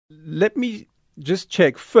Let me just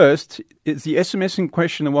check first. Is the SMS in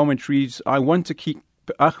question the one which reads, "I want to keep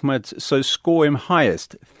Ahmed, so score him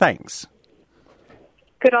highest. Thanks."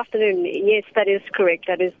 Good afternoon. Yes, that is correct.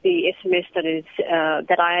 That is the SMS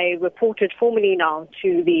that I reported formally now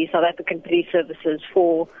to the South African Police Services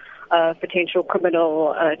for potential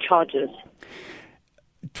criminal charges.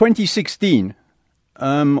 2016.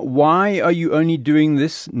 Why are you only doing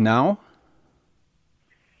this now?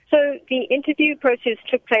 So the interview process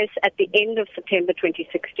took place at the end of September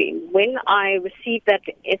 2016. When I received that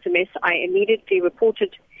SMS, I immediately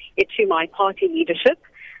reported it to my party leadership,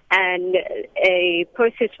 and a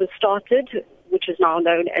process was started, which is now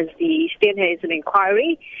known as the Steenhuisen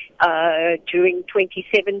Inquiry, during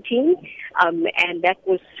 2017, and that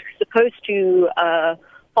was supposed to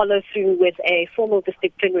follow through with a formal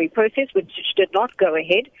disciplinary process, which did not go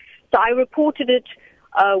ahead. So I reported it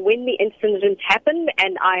when the incident happened,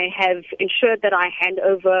 and I have ensured that I hand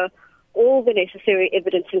over all the necessary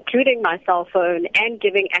evidence, including my cell phone, and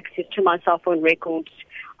giving access to my cell phone records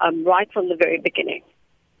right from the very beginning.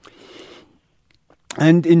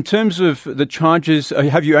 And in terms of the charges,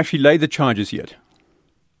 have you actually laid the charges yet?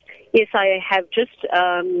 Yes, I have just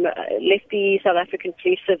left the South African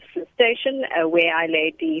Police Services station where I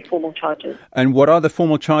laid the formal charges. And what are the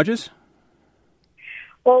formal charges?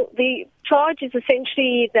 Well, the charge is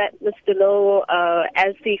essentially that Mr. Lowe,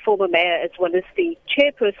 as the former mayor as well as the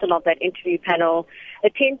chairperson of that interview panel,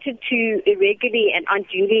 attempted to irregularly and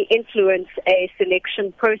unduly influence a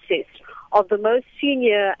selection process of the most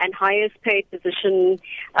senior and highest paid position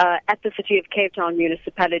at the City of Cape Town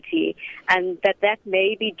municipality, and that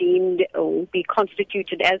may be deemed or be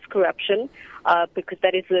constituted as corruption because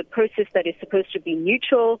that is a process that is supposed to be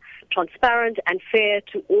neutral, transparent, and fair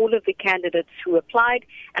to all of the candidates who applied.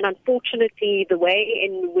 And unfortunately, the way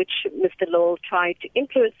in which Mr. Lowell tried to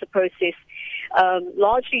influence the process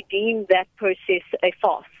largely deemed that process a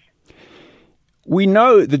farce. We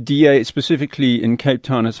know the DA specifically in Cape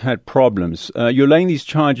Town has had problems. You're laying these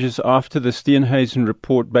charges after the Steenhuisen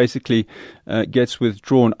report basically gets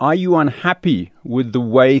withdrawn. Are you unhappy with the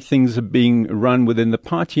way things are being run within the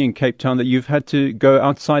party in Cape Town that you've had to go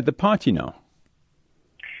outside the party now?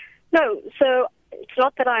 No, so it's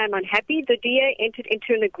not that I am unhappy. The DA entered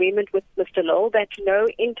into an agreement with Mr. Lowell that no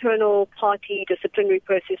internal party disciplinary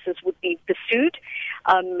processes would be pursued,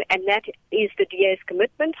 and that is the DA's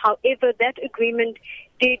commitment. However, that agreement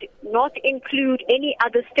did not include any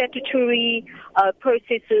other statutory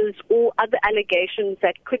processes or other allegations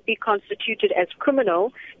that could be constituted as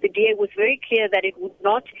criminal. The DA was very clear that it would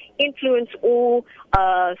not influence or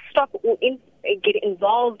stop or get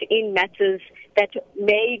involved in matters that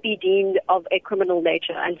may be deemed of a criminal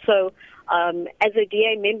nature. And so, as a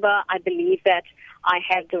DA member, I believe that I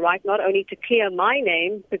have the right not only to clear my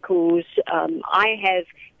name because I have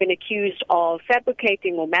been accused of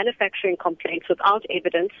fabricating or manufacturing complaints without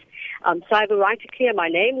evidence. So I have a right to clear my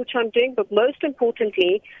name, which I'm doing, but most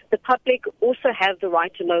importantly, the public also have the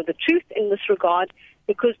right to know the truth in this regard,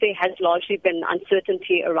 because there has largely been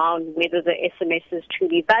uncertainty around whether the SMS is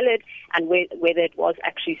truly valid and whether it was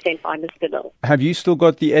actually sent by Mr. Lowell. Have you still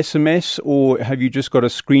got the SMS or have you just got a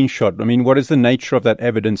screenshot? I mean, what is the nature of that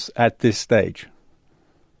evidence at this stage?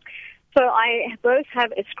 So I both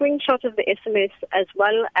have a screenshot of the SMS as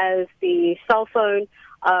well as the cell phone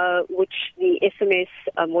which the SMS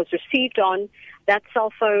was received on. That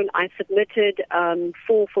cell phone I submitted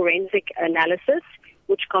for forensic analysis,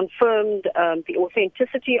 which confirmed the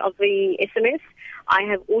authenticity of the SMS. I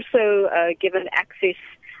have also given access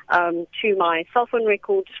to my cell phone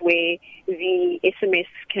records where the SMS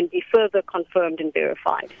can be further confirmed and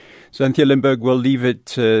verified. So Anthea Limburg, we'll leave it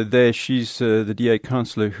there. She's the DA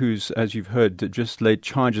councillor who's, as you've heard, just laid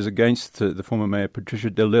charges against the former Mayor Patricia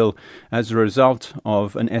de Lille as a result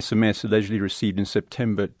of an SMS allegedly received in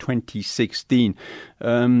September 2016.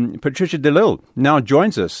 Patricia de Lille now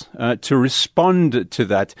joins us to respond to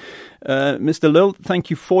that. Mr. Lille, thank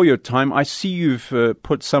you for your time. I see you've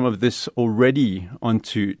put some of this already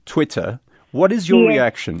onto Twitter. What is your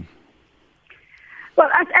reaction? Well,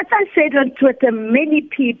 as I said on Twitter, many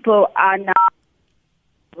people are now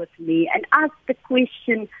with me and ask the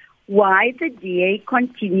question why the DA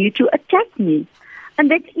continue to attack me. And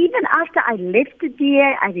that even after I left the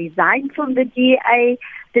DA, I resigned from the DA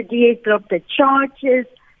dropped the charges.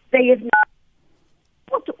 They have now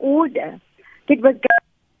put order that was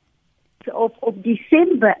of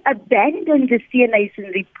December abandoned the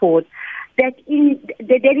Steenhuisen report that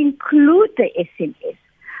include the SMS.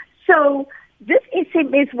 So this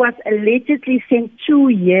SMS was allegedly sent 2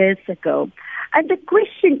 years ago. And the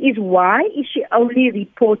question is, why is she only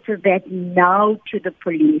reported that now to the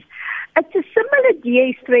police? It's a similar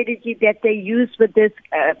DA strategy that they used with this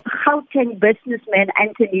Gauteng businessman,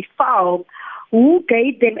 Anthony Faul, who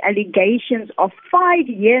gave them allegations of 5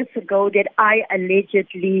 years ago that I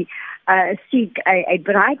allegedly seek a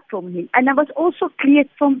bribe from him. And I was also cleared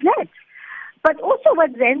from that. But also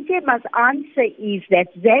what Zanzibar must answer is that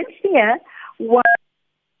Zanzibar was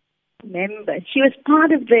a member. She was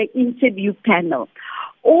part of the interview panel.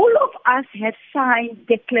 All of us have signed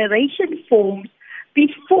declaration forms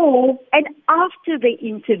before and after the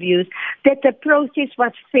interviews that the process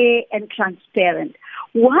was fair and transparent.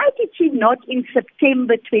 Why did she not in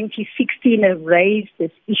September 2016 raise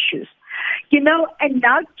these issues? And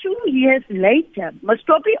now 2 years later, most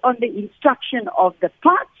probably on the instruction of the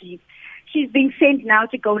party, she's being sent now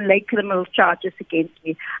to go and lay criminal charges against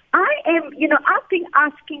me. I've been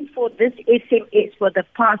asking for this SMS for the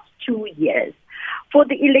past 2 years, for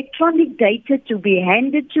the electronic data to be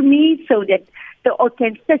handed to me so that the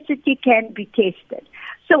authenticity can be tested.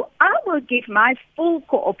 So I will give my full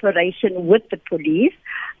cooperation with the police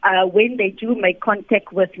when they do make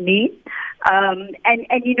contact with me.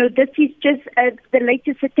 This is just the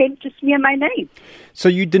latest attempt to smear my name. So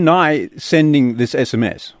you deny sending this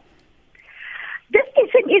SMS? This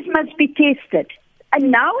SMS must be tested.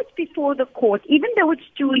 And now it's before the court, even though it's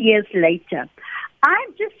 2 years later.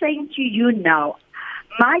 I'm just saying to you now,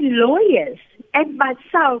 my lawyers and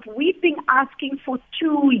myself, we've been asking for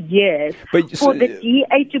 2 years for the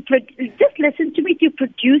DA to just listen to me, to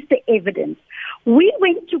produce the evidence. We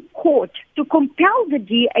went to court to compel the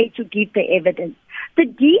DA to give the evidence. The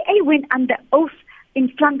DA went under oath in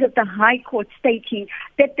front of the High Court stating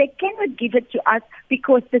that they cannot give it to us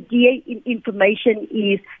because the DA information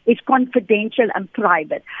is confidential and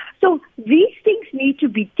private. So these things need to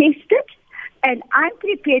be tested. And I'm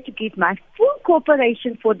prepared to give my full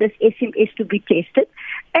cooperation for this SMS to be tested,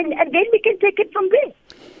 and then we can take it from there.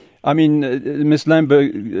 I mean, Ms.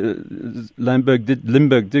 Limburg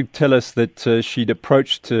did tell us that she'd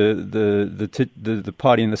approached the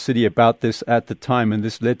party in the city about this at the time, and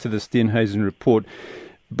this led to the Steenhuisen report.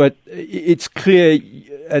 But it's clear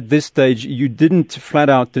at this stage you didn't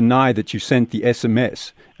flat out deny that you sent the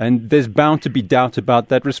SMS, and there's bound to be doubt about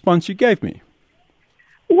that response you gave me.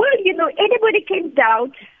 Well, anybody can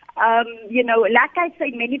doubt. Like I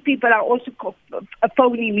say, many people are also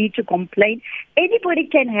phoning me to complain. Anybody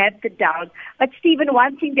can have the doubt. But, Stephen,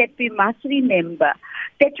 one thing that we must remember,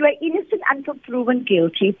 that you are innocent until proven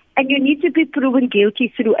guilty, and you need to be proven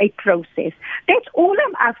guilty through a process. That's all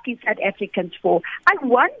I'm asking South Africans for. I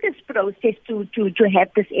want this process to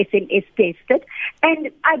have this SMS tested,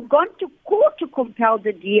 and I've gone to court to compel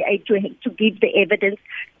the DA to give the evidence.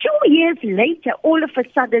 2 years later, all of a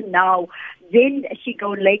sudden now, then she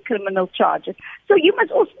go lay criminal charges. So you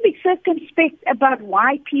must also be circumspect about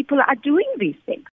why people are doing these things.